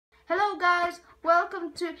Hello guys,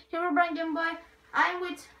 welcome to Herobrine Game Boy. I'm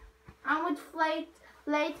with Flate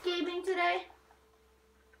Gaming today.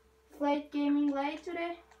 Flate Gaming Late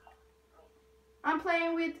today. I'm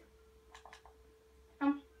playing with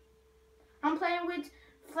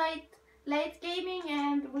Flate Late Gaming,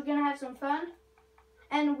 and we're gonna have some fun.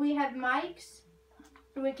 And we have mics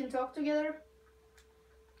so we can talk together.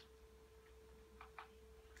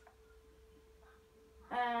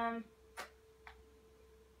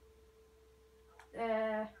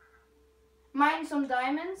 Mine some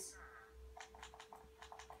diamonds,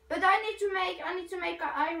 but I need to make an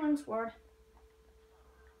iron sword.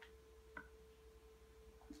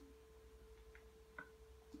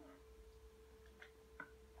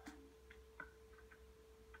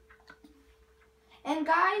 And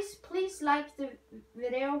guys, please like the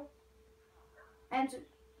video and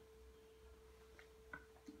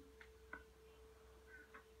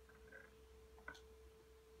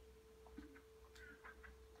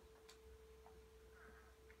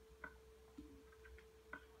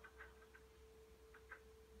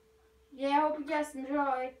yeah, I hope you guys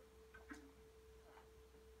enjoy.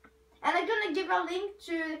 And I'm gonna give a link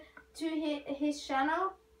to his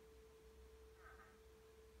channel.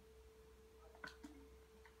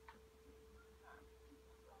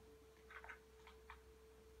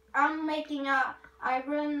 I'm making a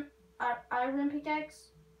iron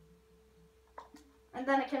pickaxe, and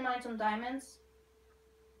then I can mine some diamonds.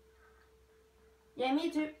 Yeah,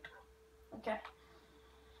 me too. Okay.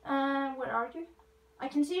 Where are you? I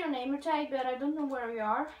can see your name tag, but I don't know where you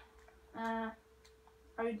are.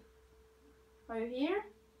 Are you here?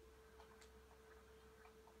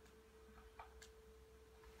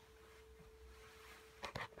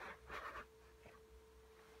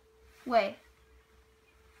 Wait.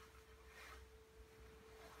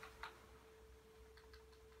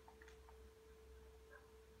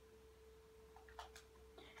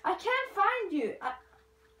 I can't find you.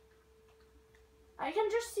 I can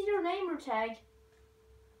just see your name tag.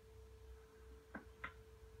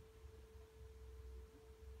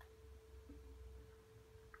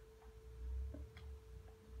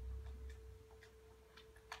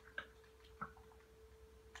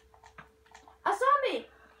 A zombie!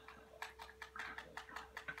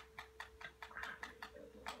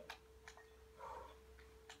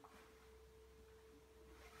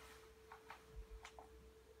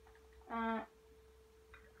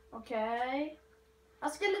 Okay. A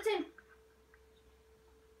skeleton.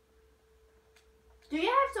 Do you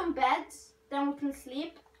have some beds? Then we can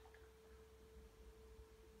sleep.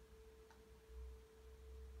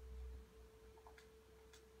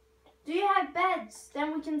 Do you have beds?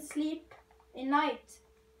 Then we can sleep in night.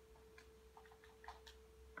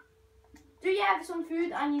 Do you have some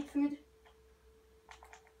food? I need food.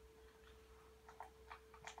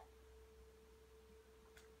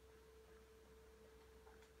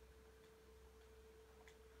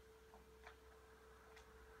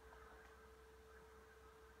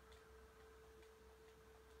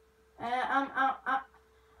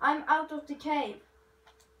 I'm out of the cave.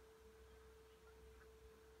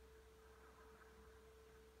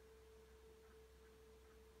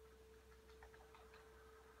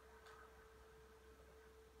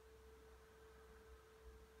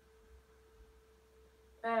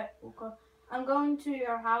 Okay. I'm going to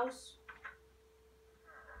your house.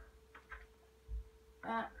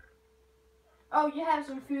 Oh, you have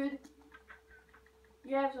some food.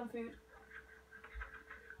 You have some food.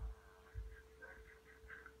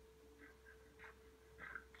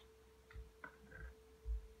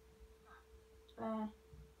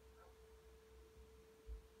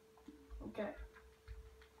 Okay.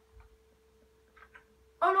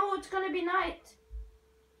 Oh no, it's gonna be night.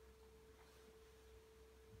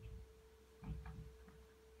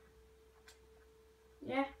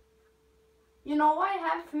 Yeah. You know, I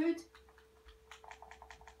have food.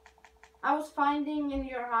 I was finding in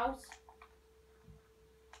your house.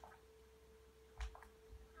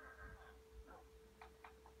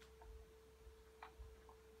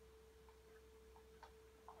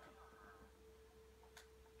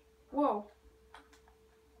 Whoa.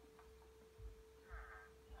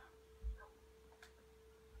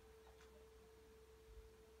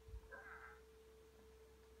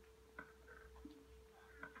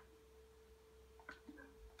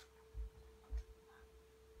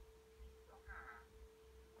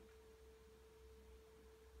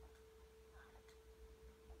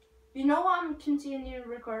 You know I'm continuing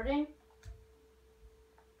recording?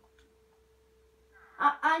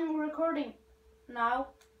 I'm recording now.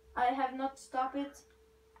 I have not stopped it.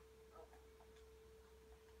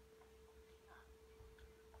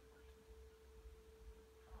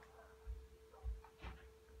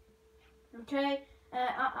 Okay,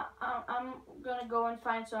 I'm gonna go and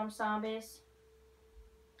find some zombies.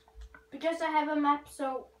 Because I have a map,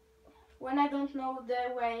 so when I don't know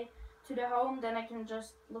the way to the home, then I can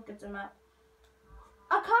just look at the map.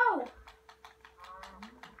 A cow!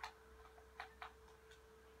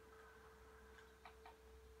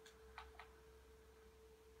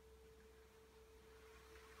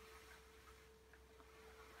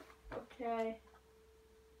 Okay.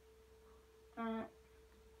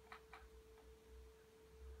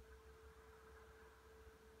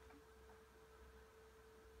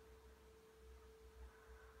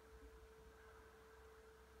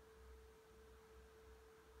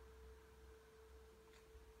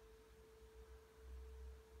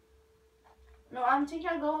 No, I'm thinking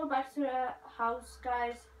I'm going back to the house,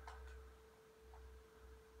 guys.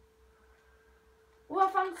 Oh, I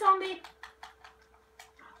found a zombie!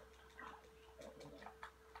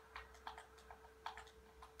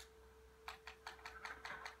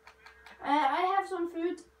 I have some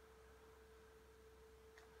food.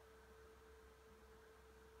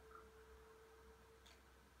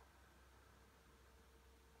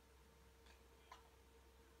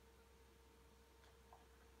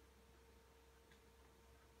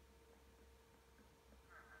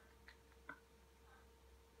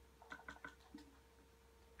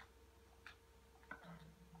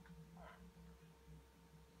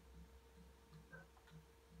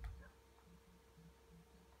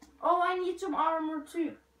 Oh, I need some armor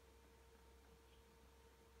too.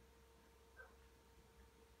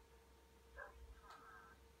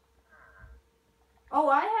 Oh,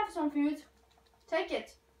 I have some food. Take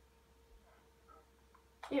it.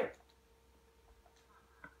 Here.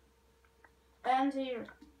 And here.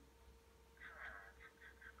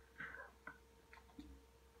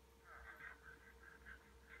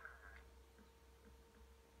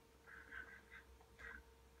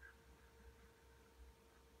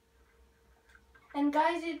 And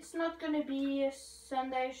guys, it's not gonna be a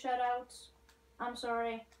Sunday shoutouts. I'm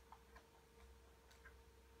sorry.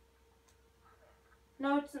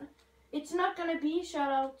 No, it's not gonna be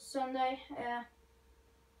shoutout Sunday.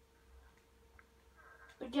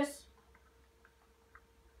 Because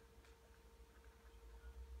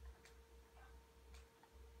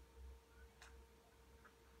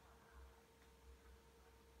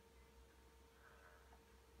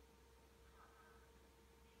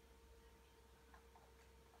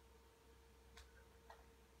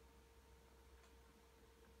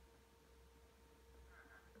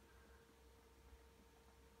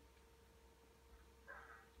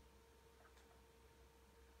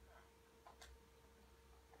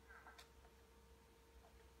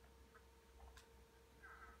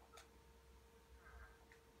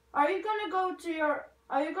are you gonna go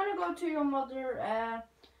to your mother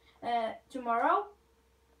tomorrow?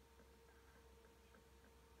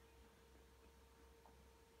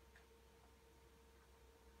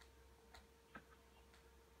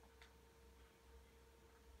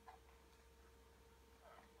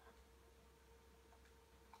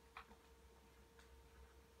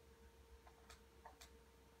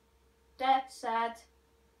 That's sad.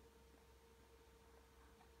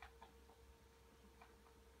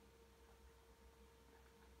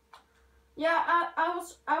 Yeah,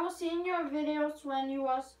 I was seeing your videos when you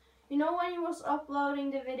was, you know, when you was uploading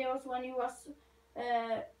the videos when you was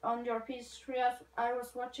on your PS3. I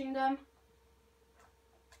was watching them.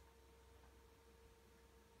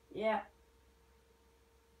 Yeah.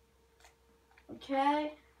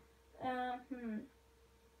 Okay.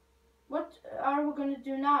 What are we gonna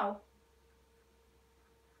do now?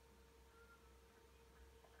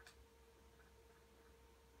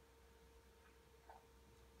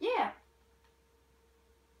 Yeah.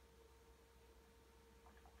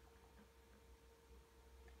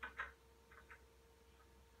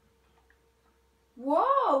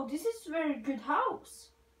 Whoa, this is a very good house.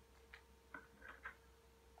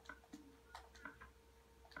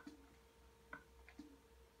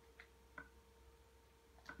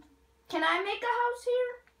 Can I make a house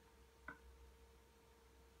here?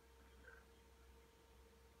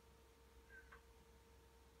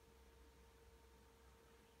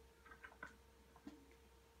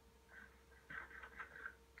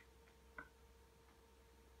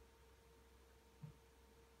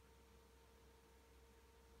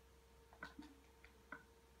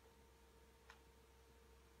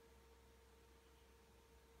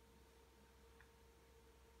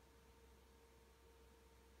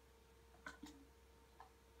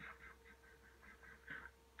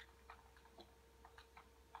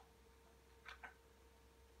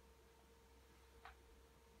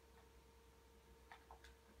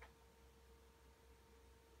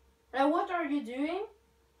 What are you doing?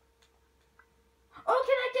 Oh,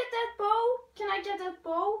 can I get that bow? Can I get that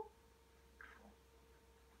bow?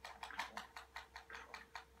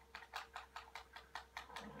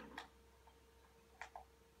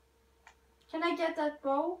 Can I get that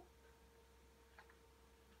bow?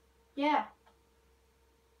 Yeah.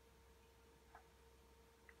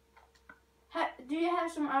 Do you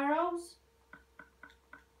have some arrows?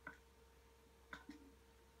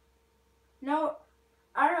 No,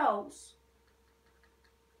 arrows.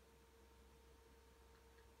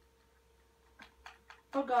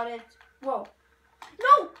 Oh, got it. Whoa.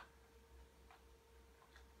 No!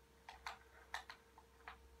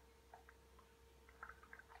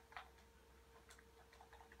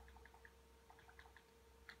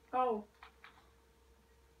 Oh.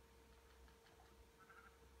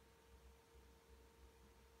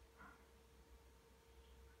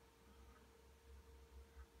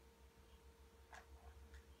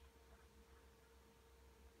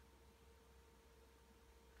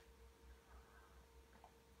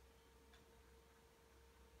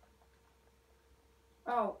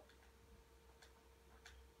 Oh.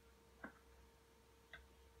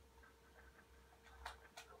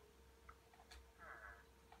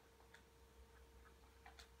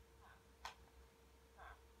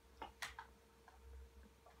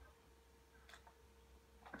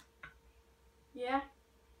 Yeah.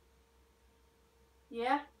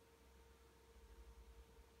 Yeah.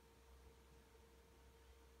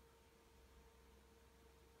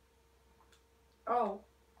 Oh.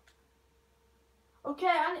 Okay,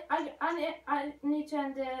 I need to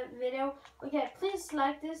end the video. Okay, please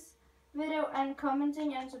like this video and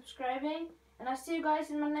commenting and subscribing. And I'll see you guys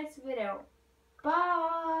in my next video.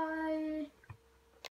 Bye!